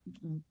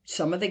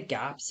some of the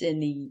gaps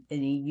in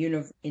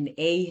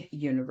a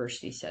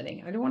university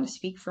setting. I don't want to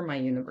speak for my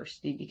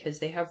university because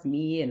they have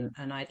me, and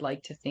I'd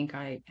like to think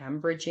I am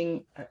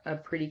bridging a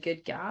pretty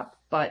good gap,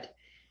 but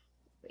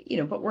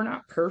but we're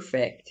not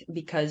perfect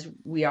because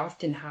we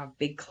often have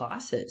big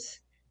classes.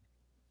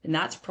 And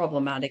that's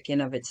problematic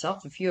in of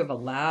itself. If you have a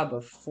lab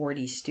of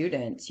 40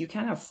 students, you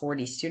can't have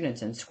 40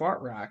 students in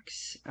squat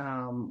racks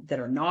that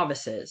are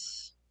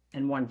novices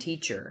and one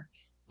teacher.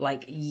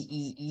 Like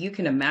you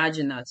can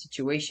imagine that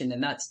situation,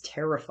 and that's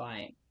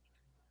terrifying,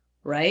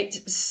 right?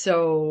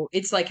 So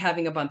it's like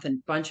having a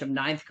bunch of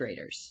ninth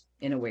graders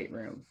in a weight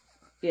room,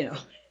 you know.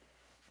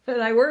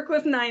 And I work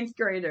with ninth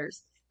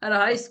graders at a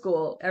high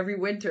school every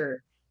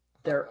winter.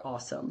 They're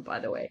awesome, by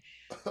the way.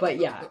 But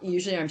yeah,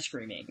 usually I'm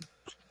screaming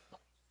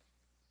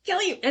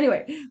kill you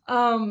anyway.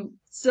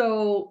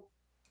 So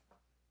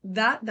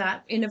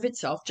that in of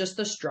itself, just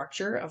the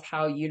structure of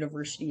how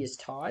university is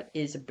taught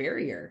is a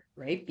barrier,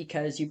 right?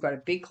 Because you've got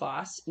a big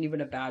class and you've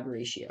got a bad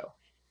ratio.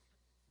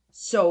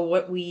 So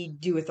what we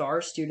do with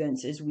our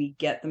students is we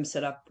get them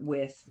set up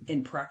with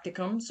in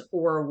practicums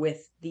or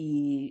with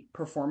the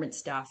performance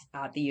staff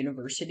at the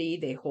university.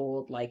 They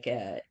hold like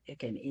an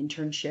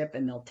internship,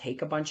 and they'll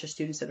take a bunch of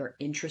students that are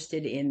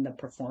interested in the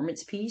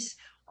performance piece.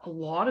 A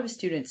lot of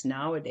students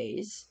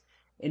nowadays,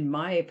 in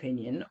my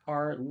opinion,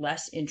 are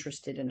less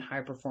interested in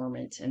high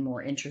performance and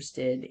more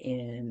interested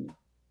in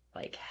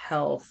like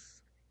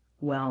health,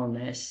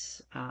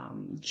 wellness,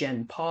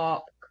 gen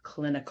pop,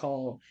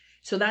 clinical.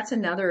 So that's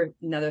another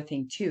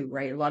thing too,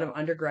 right? A lot of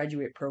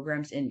undergraduate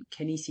programs in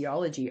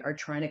kinesiology are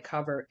trying to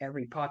cover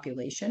every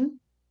population.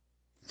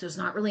 So it's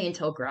not really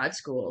until grad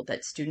school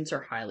that students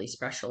are highly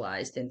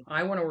specialized. And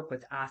I want to work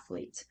with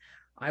athletes.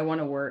 I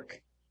want to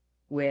work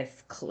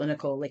with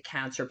clinical, like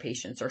cancer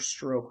patients or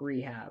stroke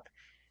rehab.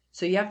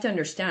 So you have to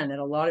understand that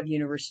a lot of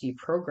university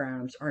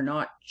programs are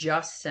not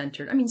just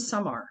centered. I mean,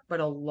 some are,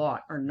 but a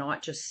lot are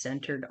not just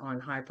centered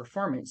on high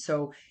performance.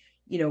 So,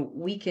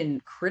 we can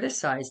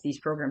criticize these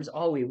programs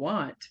all we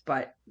want,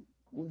 but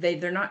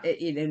they're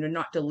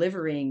not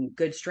delivering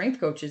good strength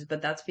coaches, but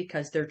that's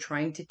because they're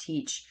trying to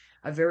teach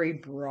a very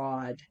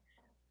broad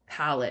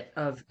palette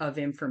of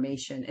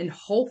information. And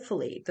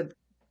hopefully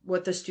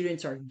what the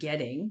students are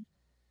getting,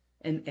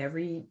 and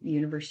every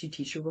university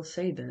teacher will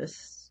say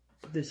this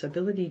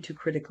ability to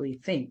critically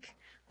think.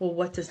 Well,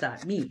 what does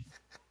that mean?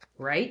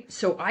 Right?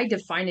 So I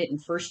define it in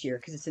first year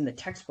because it's in the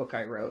textbook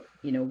I wrote.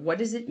 What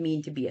does it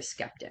mean to be a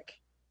skeptic?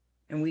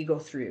 And we go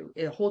through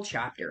a whole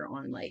chapter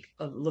on like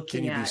Can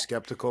looking you be at,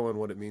 skeptical in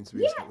what it means to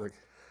be yeah, like?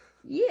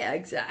 yeah,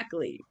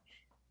 exactly.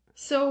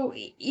 So,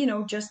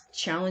 just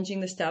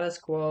challenging the status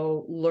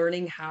quo,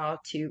 learning how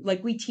to,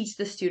 like, we teach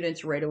the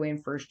students right away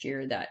in first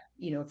year that,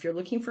 if you're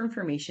looking for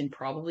information,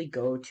 probably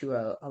go to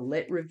a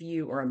lit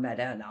review or a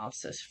meta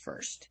analysis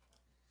first,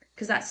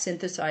 because that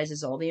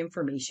synthesizes all the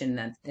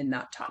information in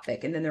that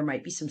topic. And then there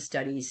might be some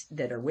studies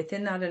that are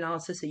within that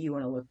analysis that you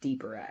want to look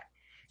deeper at.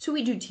 So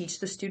we do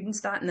teach the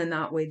students that, and then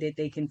that way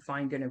they can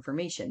find good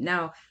information.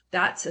 Now,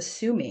 that's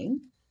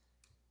assuming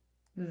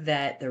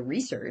that the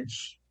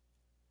research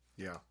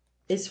Yeah.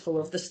 is full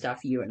of the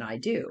stuff you and I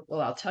do.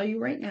 Well, I'll tell you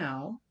right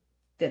now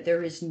that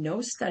there is no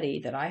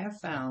study that I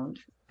have found,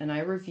 and I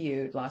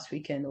reviewed last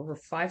weekend over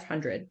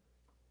 500.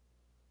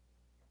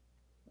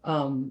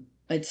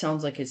 It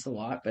sounds like it's a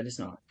lot, but it's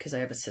not because I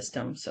have a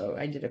system. So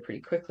I did it pretty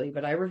quickly,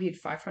 but I reviewed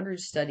 500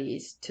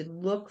 studies to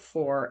look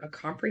for a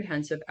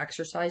comprehensive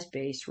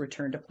exercise-based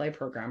return to play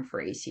program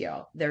for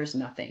ACL. There's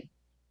nothing.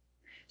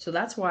 So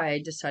that's why I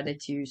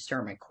decided to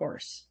start my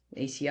course,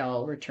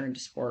 ACL Return to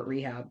Sport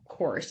Rehab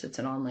course. It's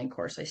an online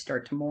course. I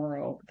start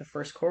tomorrow, the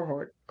first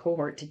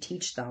cohort to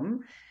teach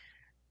them.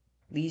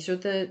 These are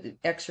the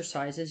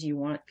exercises you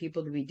want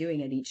people to be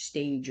doing at each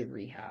stage of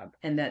rehab,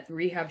 and that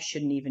rehab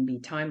shouldn't even be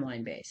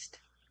timeline based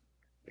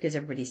because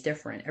everybody's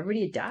different.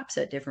 Everybody adapts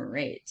at different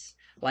rates.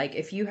 Like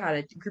if you had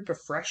a group of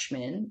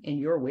freshmen in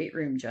your weight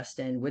room,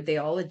 Justin, would they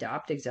all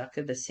adapt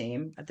exactly the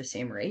same at the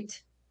same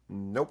rate?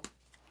 Nope.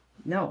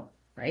 No,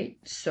 right?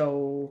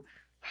 So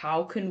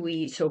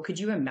could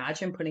you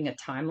imagine putting a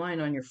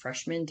timeline on your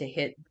freshmen to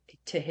hit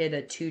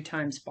a 2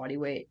 times body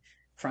weight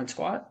front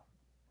squat?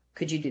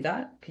 Could you do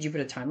that? Could you put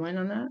a timeline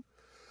on that?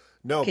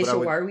 No, Okay, but I so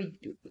would why are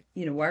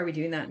we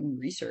doing that in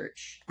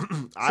research?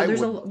 So I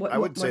there's a would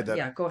what say that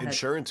yeah, go ahead.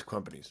 insurance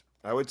companies.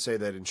 I would say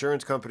that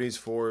insurance companies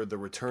for the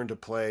return to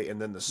play, and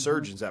then the Mhm.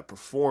 surgeons that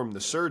perform the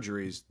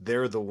surgeries,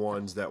 they're the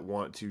ones that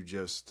want to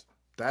just.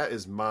 That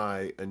is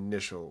my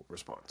initial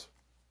response.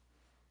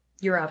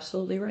 You're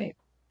absolutely right.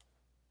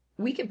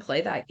 We can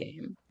play that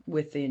game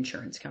with the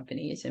insurance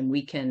companies, and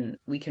we can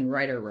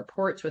write our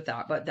reports with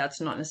that, but that's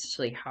not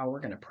necessarily how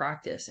we're going to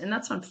practice, and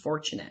that's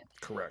unfortunate.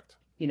 Correct.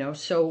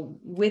 So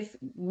with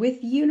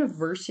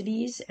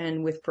universities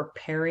and with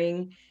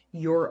preparing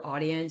your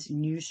audience,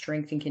 new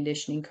strength and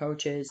conditioning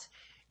coaches,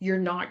 you're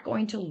not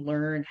going to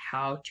learn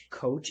how to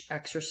coach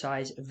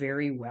exercise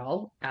very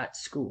well at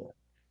school.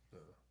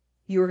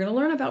 You're going to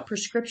learn about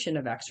prescription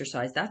of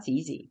exercise. That's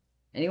easy.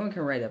 Anyone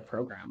can write a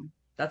program.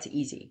 That's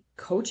easy.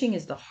 Coaching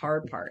is the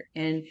hard part.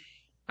 And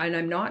and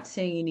I'm not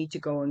saying you need to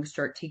go and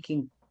start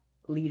taking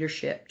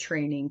leadership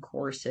training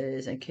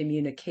courses and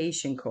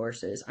communication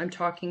courses. I'm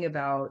talking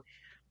about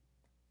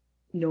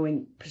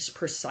knowing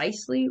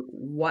precisely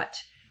what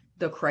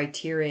the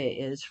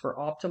criteria is for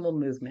optimal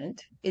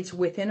movement. It's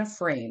within a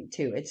frame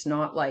too. It's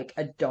not like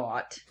a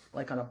dot,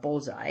 like on a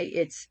bullseye.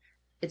 It's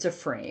a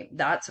frame.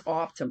 That's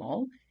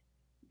optimal.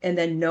 And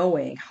then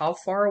knowing how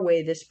far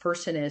away this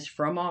person is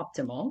from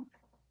optimal,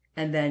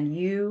 and then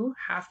you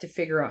have to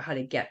figure out how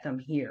to get them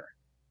here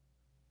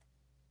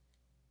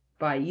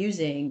by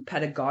using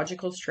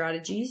pedagogical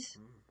strategies,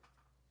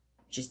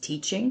 just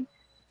teaching,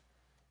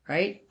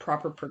 right?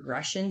 Proper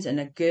progressions and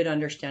a good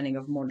understanding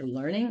of motor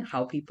learning,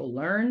 how people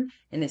learn.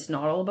 And it's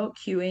not all about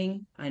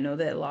cueing. I know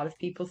that a lot of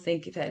people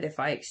think that if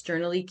I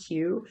externally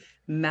cue,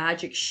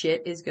 magic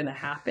shit is going to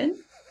happen.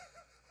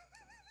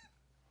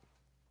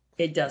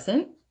 It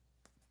doesn't.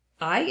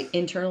 I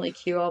internally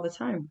cue all the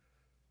time.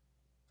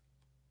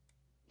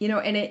 You know,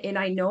 and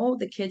I know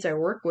the kids I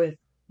work with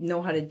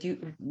know how to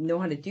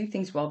do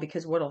things well,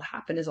 because what'll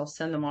happen is I'll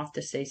send them off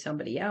to say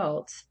somebody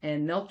else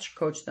and they'll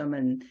coach them.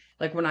 And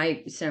like when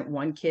I sent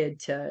one kid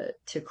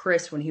to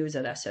Chris when he was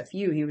at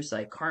SFU, he was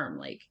like, Carm,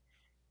 like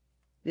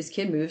this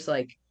kid moves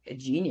like a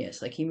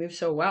genius. Like he moves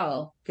so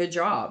well. Good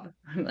job.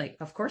 I'm like,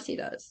 of course he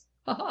does.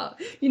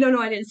 You know,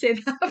 no, I didn't say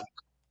that.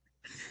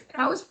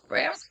 I was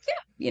like, yeah,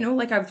 you know,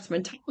 like I've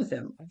spent time with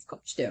him. I've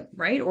coached him,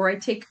 right? Or I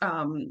take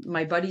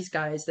my buddies,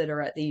 guys that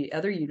are at the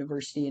other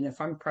university, and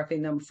if I'm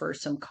prepping them for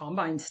some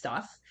combine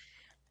stuff,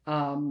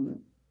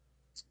 um,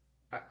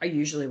 I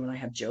usually when I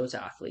have Joe's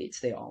athletes,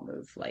 they all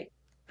move like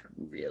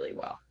really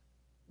well.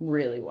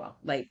 Really well.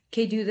 Like,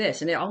 okay, do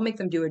this. And I'll make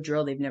them do a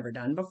drill they've never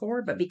done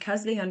before. But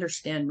because they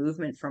understand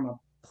movement from a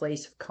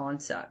place of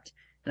concept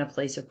and a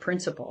place of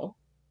principle,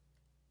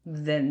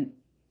 then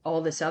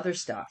all this other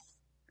stuff.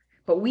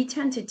 But we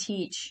tend to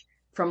teach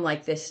from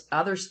like this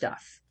other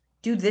stuff.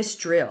 Do this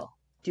drill.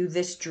 Do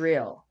this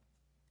drill.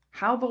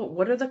 How about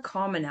what are the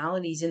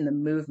commonalities in the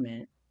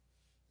movement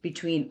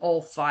between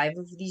all 5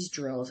 of these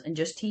drills, and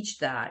just teach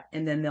that,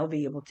 and then they'll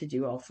be able to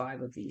do all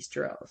 5 of these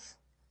drills.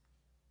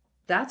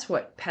 That's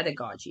what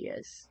pedagogy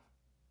is.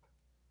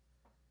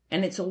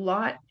 And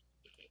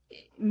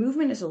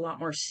movement is a lot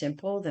more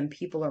simple than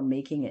people are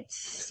making it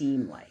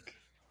seem like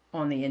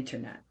on the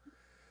internet.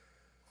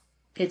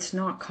 It's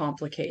not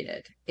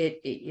complicated.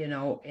 You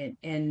know,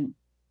 and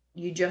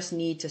you just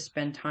need to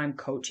spend time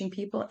coaching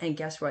people. And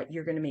guess what?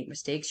 You're going to make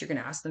mistakes. You're going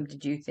to ask them to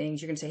do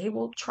things. You're going to say, hey,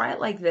 well, try it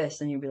like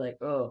this. And you'll be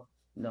like, oh,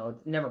 no,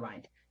 never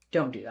mind.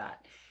 Don't do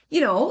that.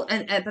 You know,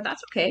 but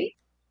that's okay.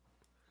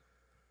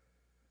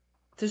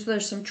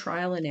 There's some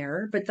trial and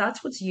error, but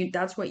that's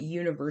what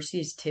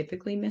universities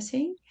typically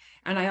missing.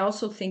 And I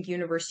also think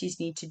universities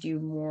need to do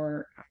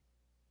more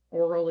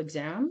oral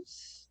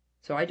exams.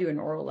 So I do an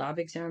oral lab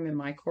exam in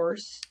my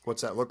course.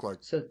 What's that look like?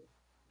 So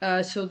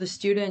the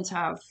students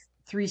have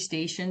 3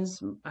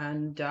 stations,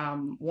 and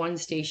one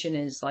station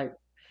is like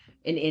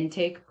an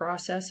intake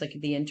process, like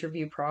the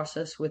interview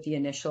process with the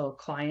initial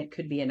client.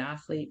 Could be an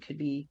athlete, could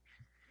be,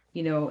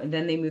 you know, and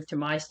then they move to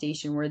my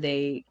station where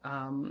they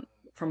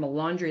from a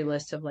laundry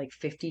list of like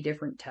 50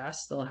 different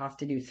tests, they'll have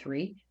to do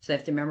 3. So they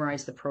have to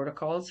memorize the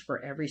protocols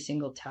for every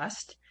single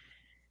test.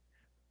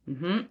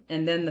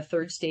 And then the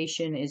third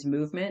station is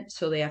movement.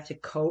 So they have to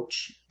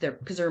coach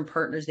because they're in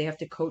partners, they have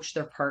to coach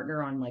their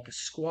partner on like a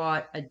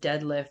squat, a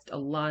deadlift, a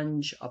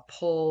lunge, a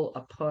pull,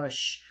 a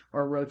push,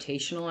 or a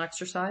rotational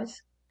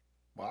exercise.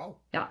 Wow.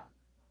 Yeah.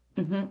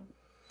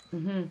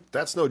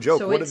 That's no joke.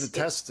 So what are the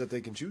tests that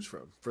they can choose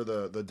from for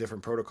the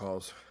different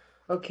protocols?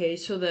 Okay,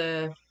 so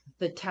the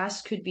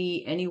test could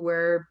be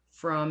anywhere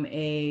from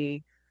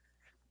a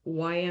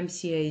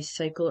YMCA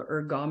cycle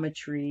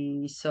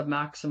ergometry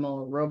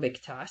submaximal aerobic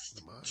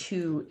test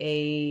to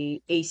a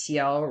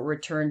ACL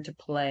return to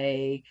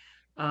play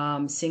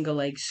single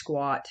leg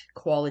squat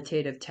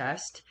qualitative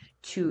test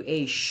to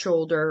a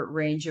shoulder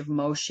range of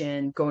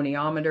motion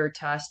goniometer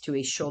test to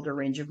a shoulder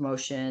range of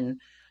motion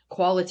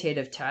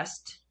qualitative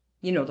test.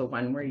 You know, the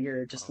one where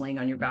you're just laying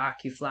on your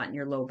back, you flatten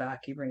your low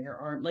back, you bring your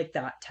arm, like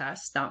that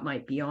test, that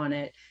might be on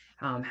it.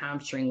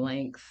 Hamstring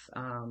length,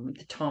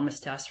 the Thomas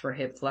test for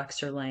hip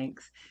flexor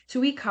length.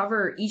 So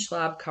each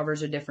lab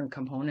covers a different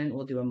component.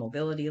 We'll do a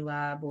mobility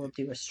lab, we'll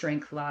do a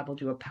strength lab, we'll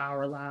do a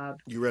power lab.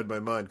 You read my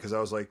mind, because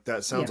I was like,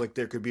 that sounds like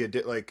there could be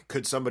like,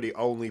 could somebody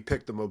only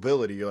pick the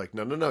mobility? You're like,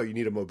 no, you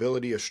need a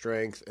mobility, a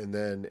strength, and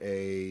then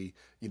a,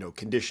 you know,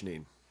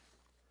 conditioning.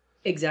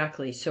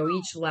 Exactly. So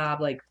each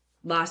lab, like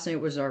last night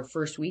was our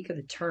first week of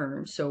the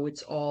term, so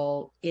it's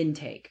all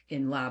intake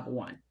in lab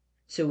 1.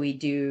 So we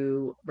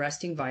do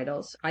resting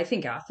vitals. I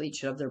think athletes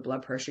should have their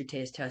blood pressure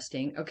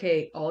testing.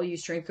 Okay, all you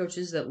strength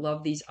coaches that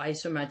love these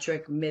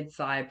isometric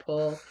mid-thigh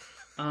pull,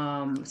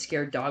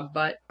 scared dog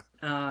butt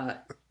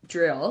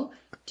drill,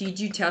 did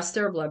you test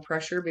their blood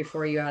pressure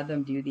before you had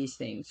them do these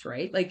things,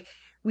 right? Like,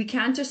 we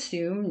can't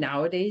assume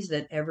nowadays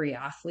that every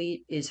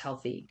athlete is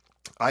healthy.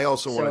 I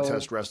also want to So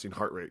test resting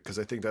heart rate because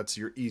I think that's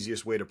your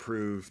easiest way to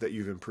prove that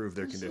you've improved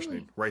their absolutely.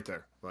 conditioning right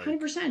there. Like,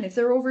 100%. If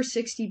they're over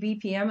 60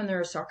 BPM and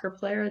they're a soccer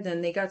player,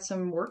 then they got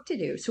some work to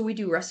do. So we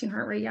do resting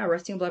heart rate, yeah,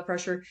 resting blood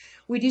pressure.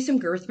 We do some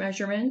girth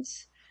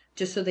measurements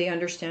just so they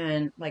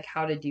understand like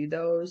how to do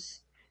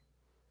those.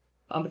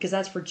 Because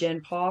that's for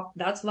Gen Pop.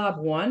 That's lab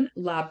one.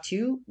 Lab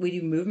two, we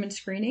do movement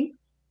screening.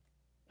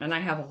 And I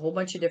have a whole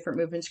bunch of different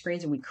movement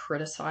screens and we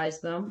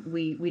criticize them.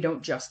 We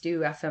don't just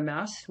do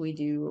FMS, we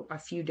do a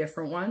few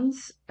different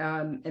ones.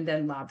 And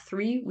then lab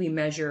three, we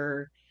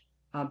measure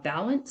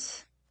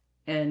balance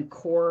and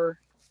core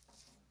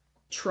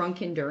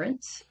trunk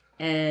endurance,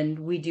 and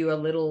we do a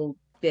little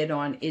bit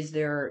on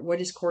what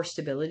is core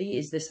stability,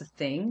 is this a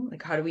thing,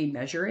 like how do we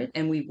measure it,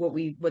 and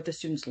what the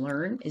students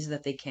learn is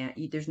that they can't,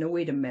 there's no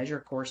way to measure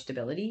core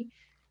stability.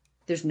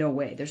 There's no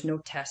way, there's no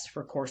test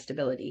for core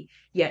stability,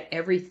 yet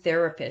every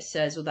therapist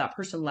says, well, that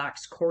person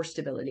lacks core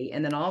stability,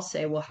 and then I'll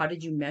say, well, how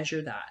did you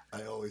measure that?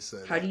 I always say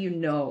How that. do you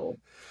know?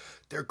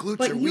 Their glutes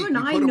But are you weak. and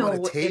We I put them on a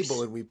know if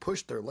table and we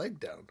push their leg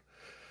down.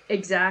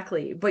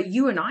 exactly. But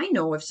you and I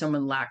know if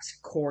someone lacks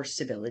core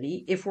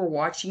stability if we're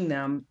watching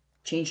them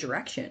change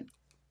direction.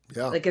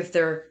 Yeah. Like if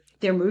they're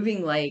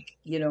moving like,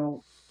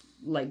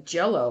 like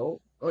jello,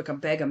 like a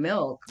bag of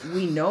milk,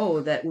 we know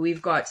that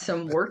we've got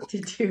some work to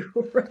do,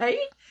 right?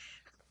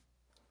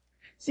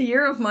 So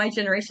you're of my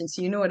generation,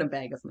 so you know what a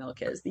bag of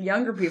milk is. The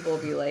younger people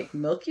will be like,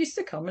 milk used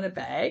to come in a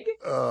bag?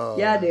 Yeah,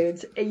 Uh,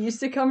 dudes. It used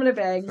to come in a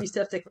bag. You used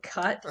to have to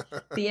cut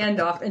the end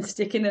off and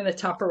stick it in a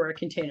Tupperware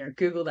container.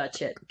 Google that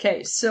shit.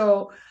 Okay,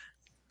 so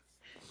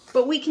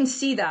but we can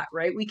see that,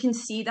 right? We can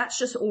see that's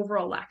just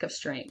overall lack of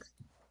strength.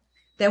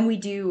 Then we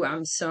do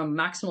some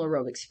maximal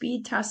aerobic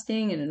speed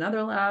testing in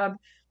another lab.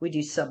 We do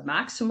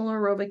submaximal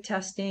aerobic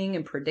testing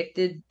and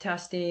predicted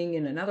testing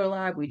in another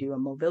lab. We do a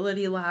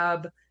mobility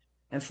lab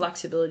and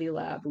flexibility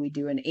lab. We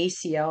do an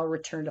ACL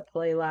return to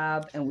play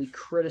lab, and we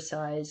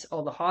criticize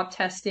all the hop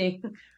testing.